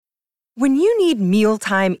When you need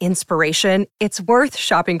mealtime inspiration, it's worth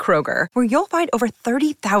shopping Kroger, where you'll find over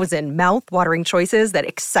 30,000 mouth-watering choices that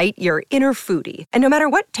excite your inner foodie. And no matter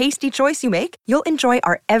what tasty choice you make, you'll enjoy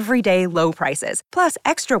our everyday low prices, plus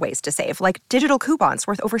extra ways to save, like digital coupons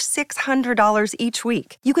worth over $600 each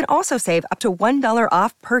week. You can also save up to $1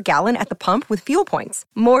 off per gallon at the pump with fuel points.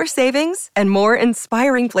 More savings and more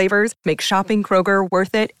inspiring flavors make shopping Kroger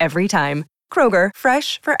worth it every time. Kroger,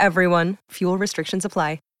 fresh for everyone. Fuel restrictions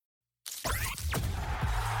apply.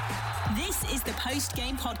 This is the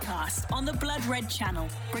post-game podcast on the Blood Red channel,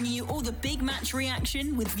 bringing you all the big match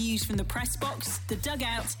reaction with views from the press box, the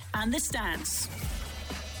dugout and the stands.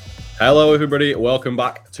 Hello everybody, welcome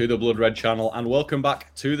back to the Blood Red channel and welcome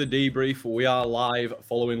back to the debrief. We are live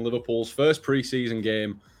following Liverpool's first pre-season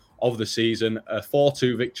game of the season, a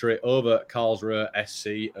 4-2 victory over Karlsruher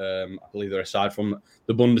SC. I believe they're aside from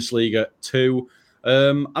the Bundesliga 2.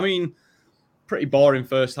 Pretty boring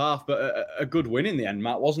first half, but a good win in the end,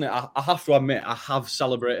 Matt, wasn't it? I have to admit, I have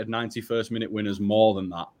celebrated 91st minute winners more than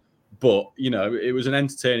that. But, you know, it was an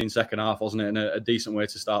entertaining second half, wasn't it? And a decent way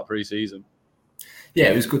to start pre-season. Yeah,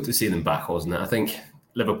 it was good to see them back, wasn't it? I think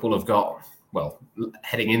Liverpool have got, well,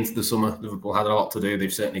 heading into the summer, Liverpool had a lot to do.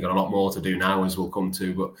 They've certainly got a lot more to do now, as we'll come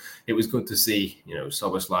to. But it was good to see, you know,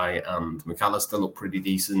 Szoboszlai and McAllister look pretty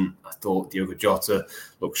decent. I thought Diogo Jota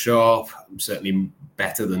looked sharp, certainly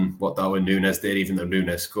better than what Darwin Núñez did, even though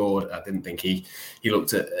Núñez scored. I didn't think he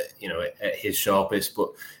looked at his sharpest. But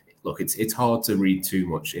look, it's hard to read too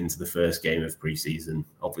much into the first game of pre-season.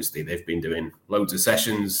 Obviously, they've been doing loads of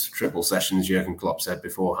sessions, triple sessions, Jurgen Klopp said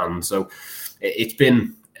beforehand. So it's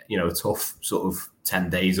been, you know, a tough sort of 10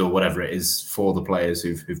 days or whatever it is for the players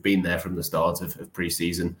who've been there from the start of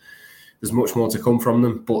pre-season. There's much more to come from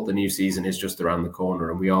them, but the new season is just around the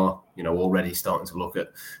corner, and we are, you know, already starting to look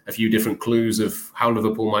at a few different clues of how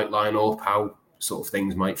Liverpool might line up, how sort of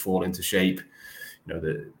things might fall into shape. You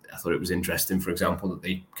know, I thought it was interesting, for example, that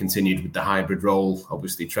they continued with the hybrid role.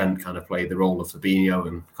 Obviously, Trent kind of played the role of Fabinho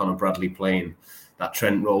and Conor Bradley playing that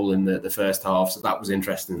Trent role in the first half. So that was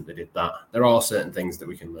interesting that they did that. There are certain things that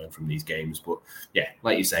we can learn from these games. But yeah,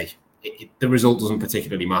 like you say, the result doesn't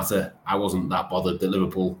particularly matter. I wasn't that bothered that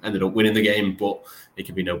Liverpool ended up winning the game, but it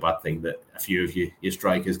can be no bad thing that a few of your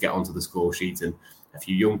strikers get onto the score sheet and a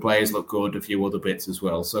few young players look good, a few other bits as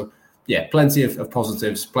well. So yeah, plenty of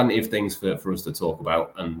positives, plenty of things for us to talk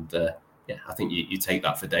about. And I think you take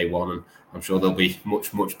that for day one. And I'm sure there'll be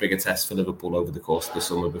much, much bigger tests for Liverpool over the course of the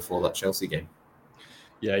summer before that Chelsea game.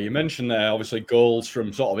 Yeah, you mentioned there, obviously, goals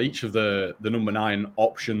from sort of each of the number 9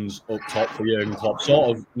 options up top for Jurgen Klopp.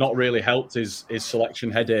 Sort of not really helped his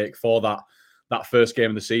selection headache for that first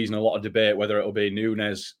game of the season. A lot of debate whether it'll be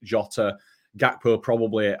Núñez, Jota. Gakpo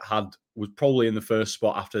was probably in the first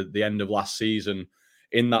spot after the end of last season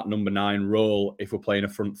in that number 9 role if we're playing a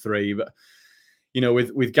front three. But, you know,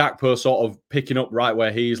 with Gakpo sort of picking up right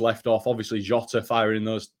where he's left off, obviously Jota firing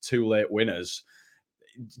those 2 late winners.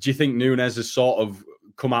 Do you think Núñez has sort of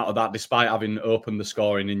come out of that, despite having opened the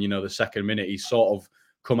scoring in, you know, the second minute? He's sort of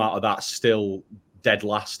come out of that still dead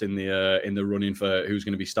last in the running for who's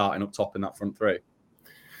going to be starting up top in that front three.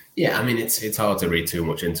 Yeah, I mean, it's hard to read too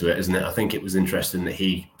much into it, isn't it? I think it was interesting that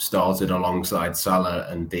he started alongside Salah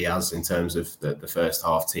and Diaz in terms of the first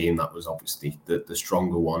half team. That was obviously the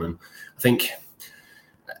stronger one. And I think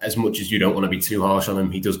as much as you don't want to be too harsh on him,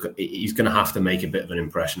 he's going to have to make a bit of an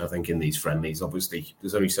impression, I think, in these friendlies. Obviously,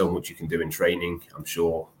 there's only so much you can do in training. I'm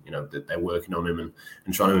sure, you know, that they're working on him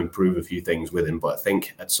and trying to improve a few things with him. But I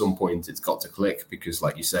think at some point it's got to click because,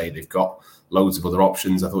 like you say, they've got loads of other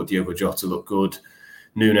options. I thought Diogo Jota looked good.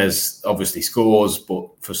 Núñez obviously scores, but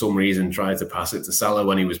for some reason tried to pass it to Salah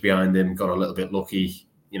when he was behind him, got a little bit lucky,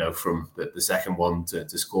 you know, from the second one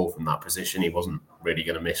to score from that position. He wasn't really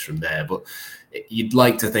going to miss from there. But you'd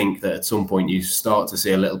like to think that at some point you start to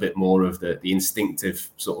see a little bit more of the instinctive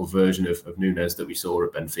sort of version of Núñez that we saw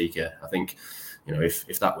at Benfica. I think, you know,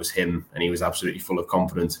 if that was him and he was absolutely full of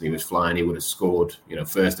confidence and he was flying, he would have scored, you know,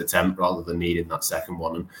 first attempt rather than needing that second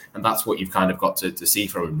one. And that's what you've kind of got to see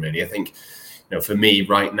from him, really. I think, you know, for me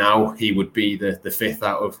right now, he would be the fifth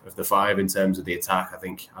out of the 5 in terms of the attack. I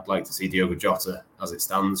think I'd like to see Diogo Jota as it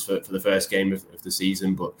stands for the first game of the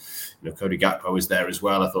season. But, you know, Cody Gakpo was there as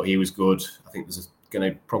well. I thought he was good. I think there's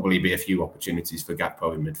going to probably be a few opportunities for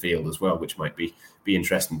Gakpo in midfield as well, which might be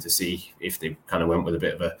interesting to see if they kind of went with a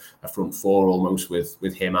bit of a front four almost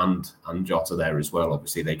with him and Jota there as well.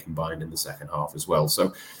 Obviously, they combined in the second half as well.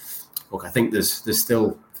 So, look, I think there's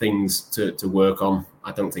still things to work on.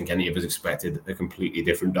 I don't think any of us expected a completely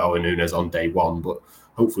different Darwin Núñez on day one, but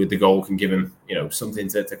hopefully the goal can give him, you know, something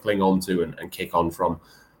to cling on to and kick on from.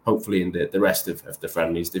 hopefully in the rest of the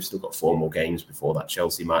friendlies. They've still got 4 more games before that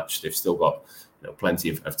Chelsea match. They've still got plenty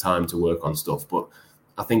of time to work on stuff, but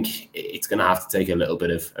I think it's going to have to take a little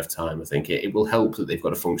bit of time. I think it will help that they've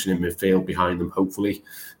got a functioning midfield behind them. Hopefully,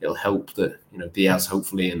 it'll help that Diaz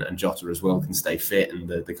hopefully and Jota as well can stay fit, and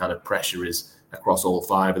the kind of pressure is across all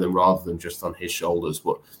 5 of them rather than just on his shoulders.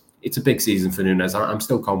 But it's a big season for Núñez. I'm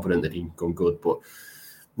still confident that he can come good, but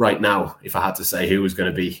right now, if I had to say who was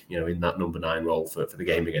going to be in that number 9 role for the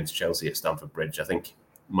game against Chelsea at Stamford Bridge, I think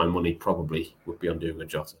my money probably would be on Diogo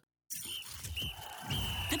Jota.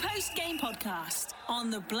 The post-game podcast on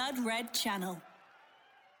the Blood Red channel.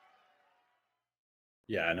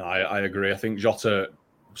 Yeah, no, I agree. I think Jota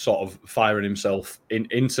sort of firing himself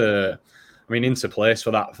into place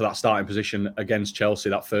for that starting position against Chelsea,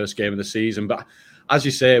 that first game of the season. But as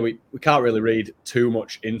you say, we can't really read too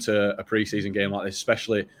much into a pre-season game like this,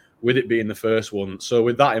 especially with it being the first one. So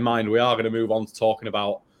with that in mind, we are going to move on to talking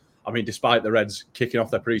about, despite the Reds kicking off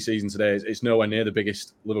their pre-season today, it's nowhere near the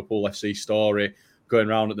biggest Liverpool FC story going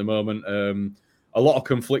around at the moment. A lot of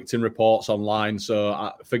conflicting reports online,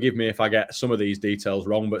 so forgive me if I get some of these details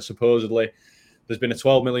wrong, but supposedly there's been a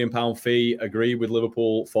 £12 million fee agreed with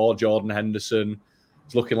Liverpool for Jordan Henderson.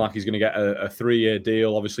 It's looking like he's going to get a 3-year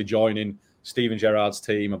deal, obviously joining Steven Gerrard's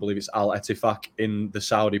team. I believe it's Al Ettifaq in the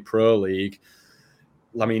Saudi Pro League.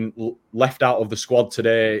 Left out of the squad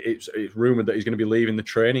today, it's rumoured that he's going to be leaving the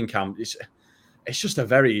training camp. It's just a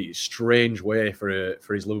very strange way for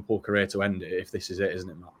his Liverpool career to end, if this is it, isn't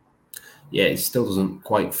it, Matt? Yeah, it still doesn't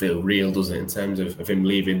quite feel real, does it, in terms of him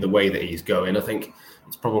leaving the way that he's going. I think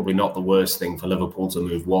it's probably not the worst thing for Liverpool to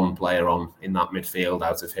move one player on in that midfield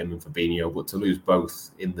out of him and Fabinho, but to lose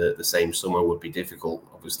both in the same summer would be difficult.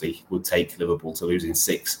 Obviously, would take Liverpool to losing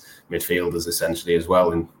 6 midfielders essentially as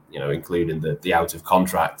well, and including the out of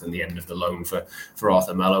contract and the end of the loan for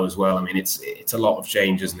Arthur Melo as well. It's a lot of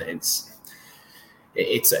change, isn't it?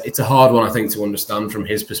 It's a hard one, I think, to understand from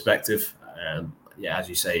his perspective. As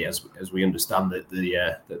you say, as we understand that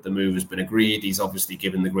the move has been agreed, he's obviously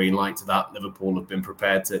given the green light to that. Liverpool have been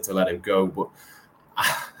prepared to let him go, but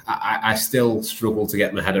I still struggle to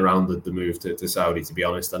get my head around the move to Saudi, to be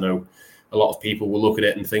honest. I know a lot of people will look at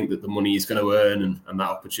it and think that the money he's going to earn and that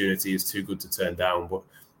opportunity is too good to turn down, but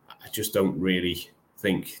I just don't really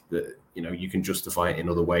think that you can justify it in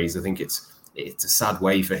other ways. I think it's a sad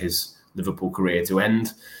way for his Liverpool career to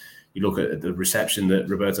end. You look at the reception that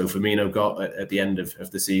Roberto Firmino got at the end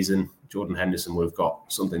of the season. Jordan Henderson would have got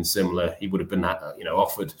something similar. He would have been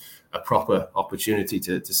offered a proper opportunity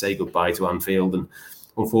to say goodbye to Anfield, and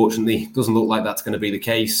unfortunately it doesn't look like that's going to be the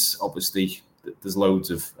case. Obviously there's loads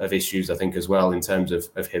of issues, I think, as well in terms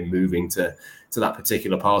of him moving to that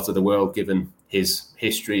particular part of the world, given his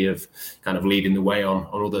history of kind of leading the way on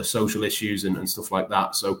other social issues and stuff like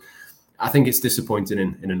that. So I think it's disappointing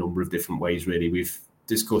in a number of different ways, really. We've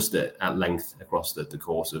discussed it at length across the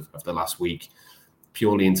course of the last week.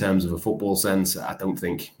 Purely in terms of a football sense, I don't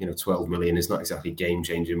think 12 million is not exactly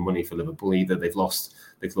game-changing money for Liverpool either. They've lost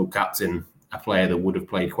the club captain, a player that would have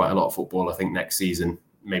played quite a lot of football, I think, next season.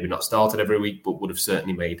 Maybe not started every week, but would have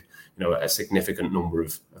certainly made a significant number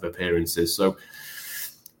of appearances. So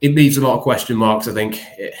it leaves a lot of question marks, I think,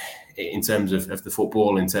 in terms of the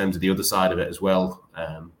football, in terms of the other side of it as well.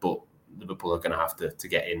 But Liverpool are going to have to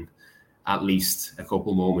get in at least a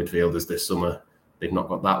couple more midfielders this summer. They've not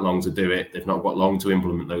got that long to do it. They've not got long to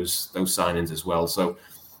implement those signings as well. So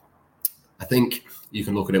I think you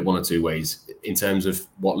can look at it one or two ways. In terms of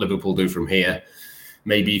what Liverpool do from here,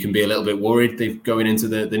 maybe you can be a little bit worried they're going into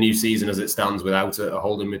the new season as it stands without a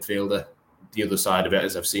holding midfielder. The other side of it,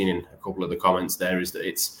 as I've seen in a couple of the comments there, is that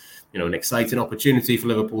it's an exciting opportunity for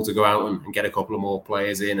Liverpool to go out and get a couple of more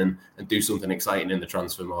players in and do something exciting in the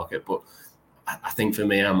transfer market. But I think for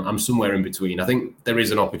me, I'm somewhere in between. I think there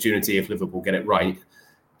is an opportunity if Liverpool get it right.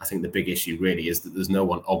 I think the big issue really is that there's no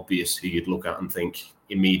one obvious who you'd look at and think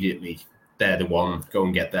immediately they're the one, go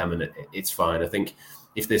and get them and it's fine. I think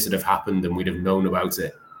if this had have happened and we'd have known about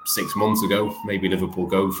it 6 months ago, maybe Liverpool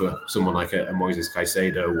go for someone like a Moises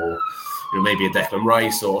Caicedo or maybe a Declan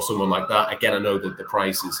Rice or someone like that. Again, I know that the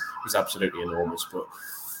price is absolutely enormous, but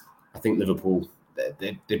I think Liverpool,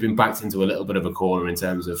 they've been backed into a little bit of a corner in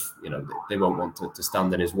terms of, they won't want to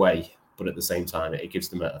stand in his way, but at the same time, it gives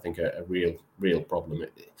them, I think, a real problem.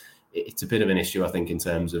 It's a bit of an issue, I think, in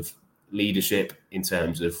terms of leadership, in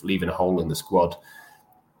terms of leaving a hole in the squad.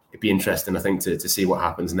 It'd be interesting, I think, to see what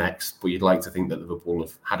happens next, but you'd like to think that Liverpool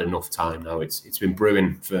have had enough time now. It's been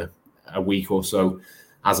brewing for a week or so,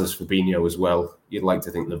 as has Fabinho as well. You'd like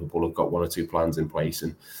to think Liverpool have got one or two plans in place,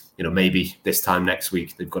 and maybe this time next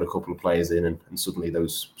week they've got a couple of players in, and suddenly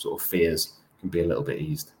those sort of fears can be a little bit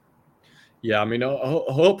eased. Yeah, I mean,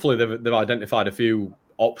 hopefully they've identified a few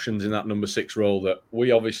options in that number 6 role that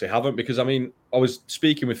we obviously haven't. Because I mean, I was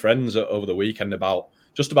speaking with friends over the weekend about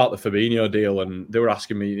the Fabinho deal, and they were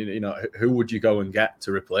asking me, who would you go and get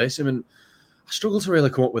to replace him? And I struggle to really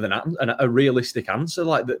come up with a realistic answer.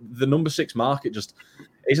 Like the number 6 market just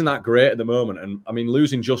isn't that great at the moment. And I mean,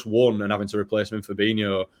 losing just one and having to replace him in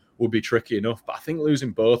Fabinho would be tricky enough. But I think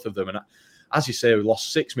losing both of them, and as you say, we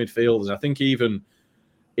lost 6 midfielders. I think even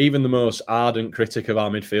the most ardent critic of our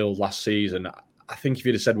midfield last season, I think if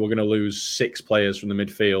you'd have said we're going to lose 6 players from the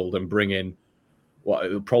midfield and bring in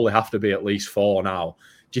it'll probably have to be at least 4 now.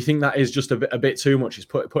 Do you think that is just a bit too much? It's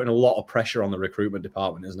putting a lot of pressure on the recruitment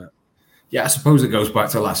department, isn't it? Yeah, I suppose it goes back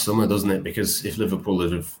to last summer, doesn't it? Because if Liverpool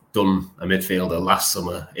had have done a midfielder last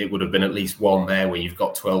summer, it would have been at least one there where you've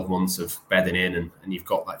got 12 months of bedding in and you've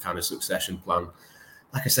got that kind of succession plan.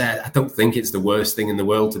 Like I said, I don't think it's the worst thing in the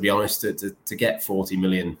world, to be honest, to get 40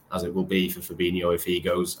 million, as it will be for Fabinho if he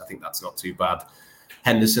goes. I think that's not too bad.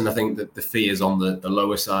 Henderson, I think that the fee is on the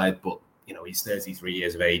lower side, but he's 33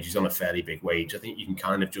 years of age. He's on a fairly big wage. I think you can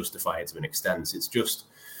kind of justify it to an extent. It's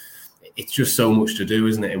just so much to do,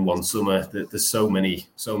 isn't it, in one summer? There's so many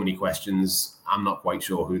questions. I'm not quite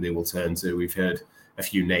sure who they will turn to. We've heard a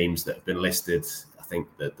few names that have been listed. I think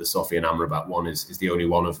that the Sofian Amrabat one is the only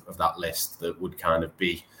one of that list that would kind of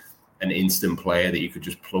be an instant player that you could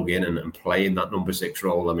just plug in and play in that number 6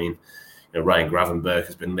 role. I mean, Ryan Gravenberch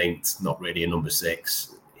has been linked, not really a number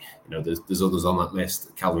 6. There's others on that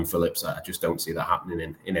list. Calvin Phillips, I just don't see that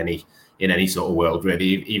happening in any sort of world, really.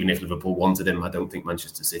 Even if Liverpool wanted him, I don't think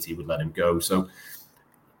Manchester City would let him go. So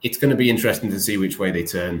it's going to be interesting to see which way they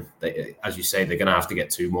turn. As you say, they're going to have to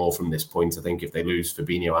get 2 more from this point. I think if they lose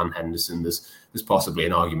Fabinho and Henderson, there's possibly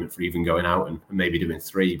an argument for even going out and maybe doing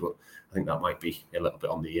 3. But I think that might be a little bit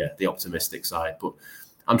on the optimistic side. But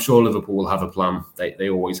I'm sure Liverpool will have a plan. They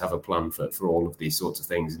always have a plan for all of these sorts of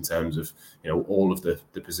things in terms of all of the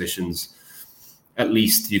positions. At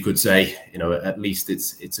least you could say, at least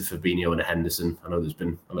it's a Fabinho and a Henderson. I know there's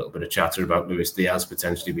been a little bit of chatter about Luis Diaz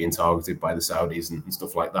potentially being targeted by the Saudis and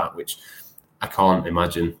stuff like that, which I can't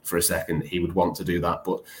imagine for a second that he would want to do that.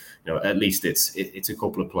 But at least it's a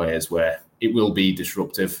couple of players where it will be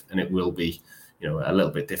disruptive and it will be a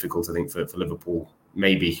little bit difficult, I think, for Liverpool.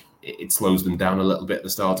 Maybe it slows them down a little bit at the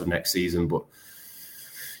start of next season, but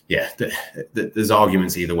yeah, there's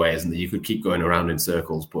arguments either way, isn't there? You could keep going around in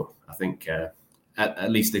circles, but I think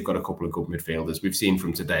at least they've got a couple of good midfielders. We've seen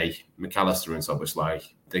from today, McAllister and Szoboszlai,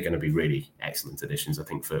 they're going to be really excellent additions, I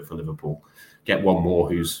think, for Liverpool. Get one more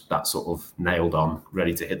who's that sort of nailed on,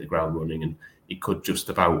 ready to hit the ground running, and it could just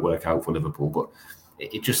about work out for Liverpool. But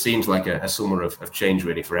it just seems like a summer of change,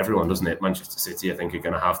 really, for everyone, doesn't it? Manchester City, I think, are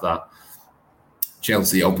going to have that.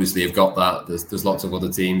 Chelsea obviously have got that. There's lots of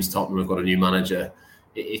other teams. Tottenham have got a new manager.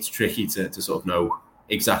 It's tricky to sort of know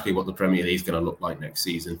exactly what the Premier League is going to look like next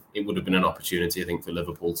season. It would have been an opportunity, I think, for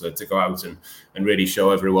Liverpool to go out and really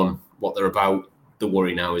show everyone what they're about. The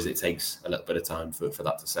worry now is it takes a little bit of time for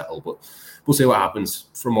that to settle. But we'll see what happens.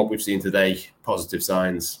 From what we've seen today, positive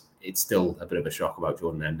signs. It's still a bit of a shock about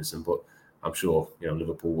Jordan Henderson, but I'm sure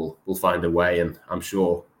Liverpool will find a way, and I'm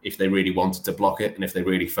sure if they really wanted to block it and if they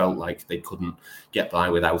really felt like they couldn't get by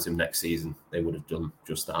without him next season, they would have done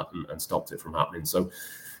just that and stopped it from happening. So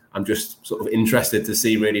I'm just sort of interested to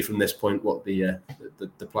see really from this point what the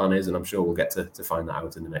plan is, and I'm sure we'll get to find that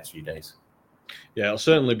out in the next few days. Yeah, it'll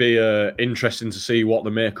certainly be interesting to see what the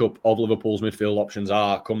makeup of Liverpool's midfield options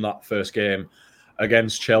are come that first game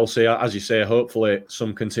against Chelsea. As you say, hopefully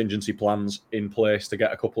some contingency plans in place to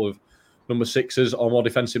get a couple of number 6s or more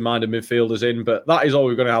defensive-minded midfielders in. But that is all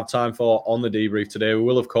we're going to have time for on the debrief today. We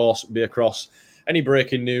will, of course, be across any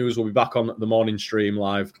breaking news. We'll be back on the morning stream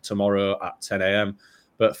live tomorrow at 10 a.m.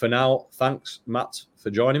 But for now, thanks, Matt,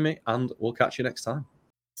 for joining me, and we'll catch you next time.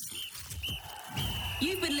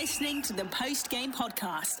 You've been listening to the post-game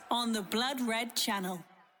podcast on the Blood Red channel.